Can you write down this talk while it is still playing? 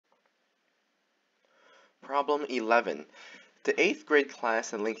Problem 11. The 8th grade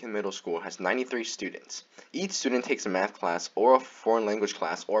class at Lincoln Middle School has 93 students. Each student takes a math class or a foreign language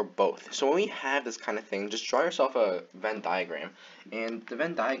class or both. So when we have this kind of thing, just draw yourself a Venn diagram. And the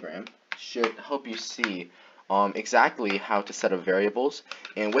Venn diagram should help you see exactly how to set up variables.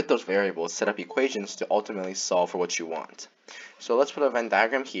 And with those variables, set up equations to ultimately solve for what you want. So let's put a Venn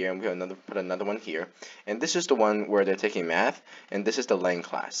diagram here, and we put another one here. And this is the one where they're taking math, and this is the Lang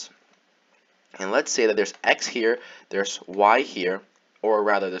class. And let's say that there's x here, there's y here, or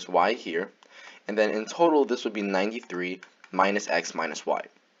rather there's y here, and then in total this would be 93 minus x minus y.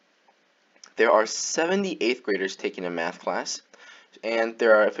 There are 70 8th graders taking a math class, and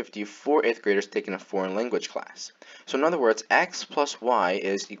there are 54 8th graders taking a foreign language class. So in other words, x plus y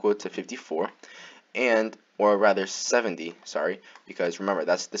is equal to 54, or rather 70, sorry, because remember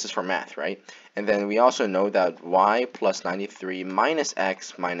this is for math, right? And then we also know that y plus 93 minus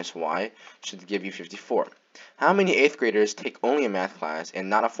x minus y should give you 54. How many 8th graders take only a math class and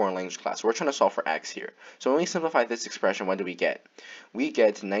not a foreign language class? We're trying to solve for x here. So when we simplify this expression, what do we get? We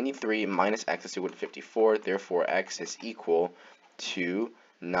get 93 minus x is equal to 54, therefore x is equal to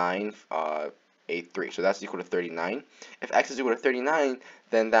 983. So that's equal to 39. If x is equal to 39,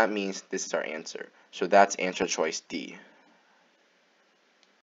 then that means this is our answer. So that's answer choice D.